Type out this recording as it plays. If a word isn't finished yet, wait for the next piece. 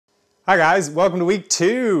Hi guys, welcome to week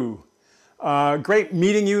 2. Great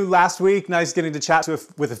meeting you last week. Nice getting to chat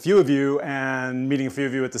with a few of you and meeting a few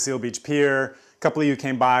of you at the Seal Beach Pier. A couple of you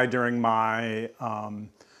came by during my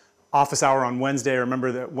office hour on Wednesday.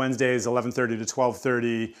 Remember that Wednesday is 11:30 to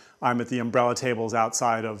 12:30. I'm at the umbrella tables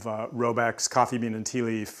outside of Robeck's Coffee Bean and Tea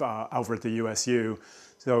Leaf over at the USU.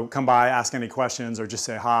 So come by, ask any questions, or just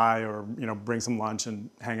say hi, or bring some lunch and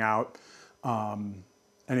hang out.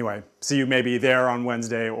 Anyway, see you maybe there on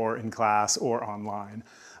Wednesday or in class or online.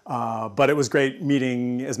 But it was great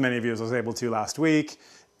meeting as many of you as I was able to last week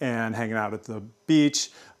and hanging out at the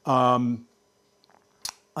beach. A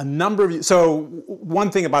number of you, so one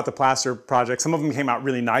thing about the plaster project, some of them came out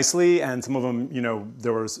really nicely and some of them,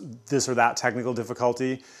 there was this or that technical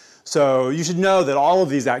difficulty. So you should know that all of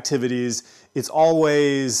these activities, it's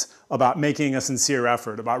always about making a sincere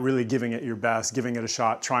effort, about really giving it your best, giving it a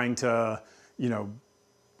shot, trying to,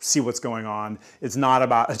 see what's going on. It's not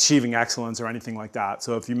about achieving excellence or anything like that.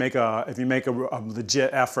 So if you make a legit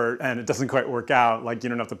effort and it doesn't quite work out, like you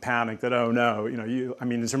don't have to panic that, oh no, I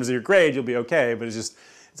mean, in terms of your grade, you'll be okay, but it's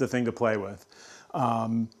a thing to play with.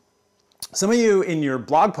 Some of you in your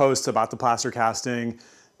blog posts about the plaster casting,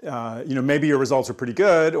 maybe your results are pretty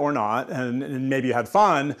good or not, and maybe you had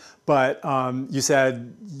fun, but you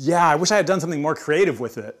said, yeah, I wish I had done something more creative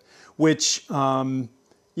with it, which,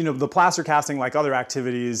 the plaster casting, like other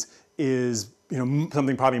activities, is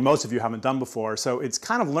something probably most of you haven't done before. So it's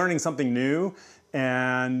kind of learning something new,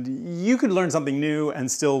 and you could learn something new and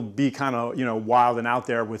still be kind of wild and out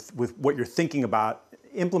there with what you're thinking about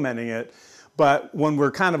implementing it. But when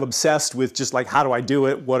we're kind of obsessed with just like, how do I do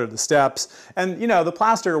it? What are the steps? And the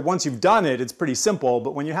plaster, once you've done it, it's pretty simple.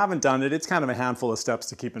 But when you haven't done it, it's kind of a handful of steps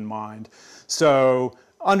to keep in mind. So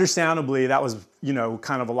understandably, that was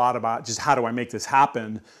kind of a lot about just how do I make this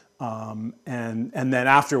happen. And then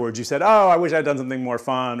afterwards, you said, oh, I wish I'd done something more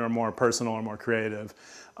fun or more personal or more creative.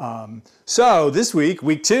 So this week,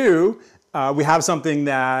 week 2, we have something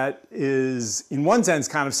that is, in one sense,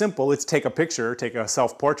 kind of simple. It's take a picture, take a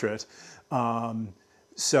self-portrait.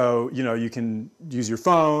 So, you can use your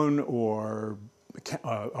phone or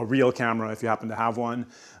a real camera if you happen to have one.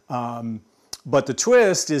 But the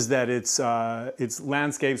twist is that it's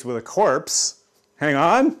landscapes with a corpse. Hang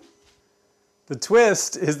on. The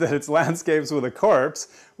twist is that it's landscapes with a corpse,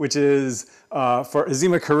 which is, for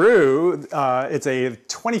Azima Karu, it's a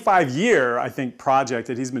 25-year, I think, project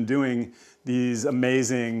that he's been doing these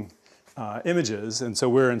amazing images. And so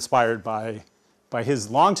we're inspired by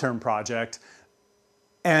his long-term project.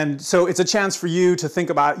 And so it's a chance for you to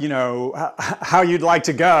think about, how you'd like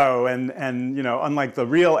to go. And unlike the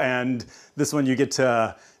real end, this one you get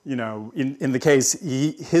to, in the case,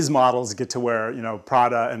 his models get to wear,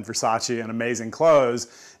 Prada and Versace and amazing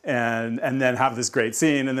clothes and then have this great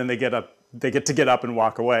scene. And then they get to get up and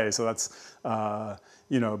walk away. So that's,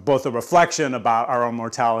 both a reflection about our own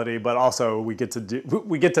mortality, but also we get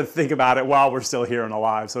to think about it while we're still here and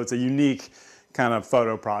alive. So it's a unique kind of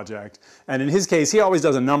photo project. And in his case, he always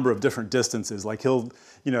does a number of different distances. Like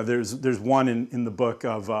there's one in the book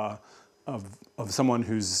of someone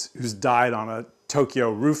who's died on a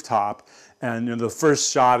Tokyo rooftop, and the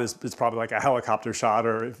first shot is probably like a helicopter shot,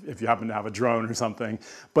 or if you happen to have a drone or something.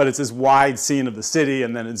 But it's this wide scene of the city,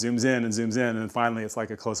 and then it zooms in and zooms in, and finally it's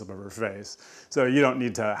like a close-up of her face. So you don't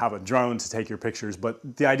need to have a drone to take your pictures, but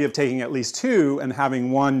the idea of taking at least 2 and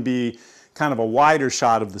having one be kind of a wider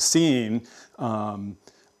shot of the scene.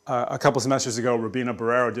 A couple semesters ago, Rubina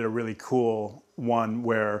Barrero did a really cool one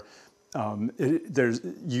where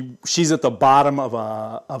she's at the bottom of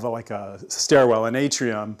a stairwell, an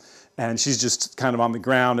atrium, and she's just kind of on the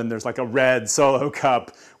ground, and there's like a red Solo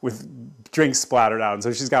cup with drinks splattered out. And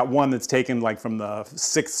so she's got one that's taken like from the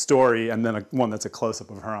 6th story, and then one that's a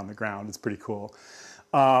close-up of her on the ground. It's pretty cool.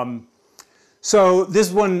 So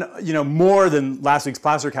this one, more than last week's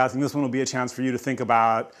plaster casting, this one will be a chance for you to think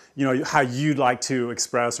about, how you'd like to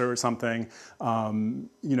express or something. Some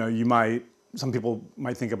people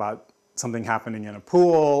might think about something happening in a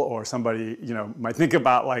pool, or somebody, might think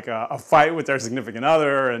about like a fight with their significant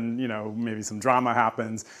other, and, maybe some drama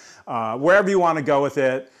happens. Wherever you want to go with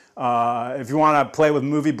it. If you want to play with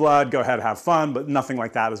movie blood, go ahead, have fun, but nothing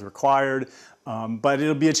like that is required. But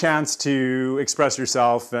it'll be a chance to express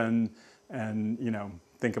yourself and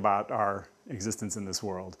think about our existence in this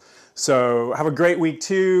world. So have a great week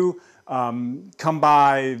 2. Come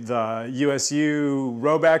by the USU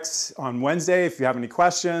Robex on Wednesday if you have any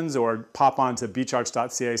questions, or pop on to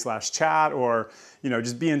beacharts.ca/chat, or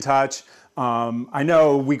just be in touch. I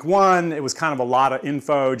know week 1, it was kind of a lot of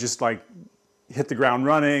info, just like hit the ground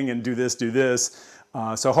running and do this, do this.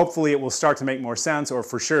 So hopefully it will start to make more sense, or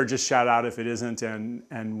for sure just shout out if it isn't, and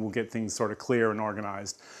we'll get things sort of clear and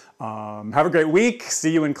organized. Have a great week.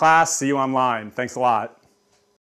 See you in class. See you online. Thanks a lot.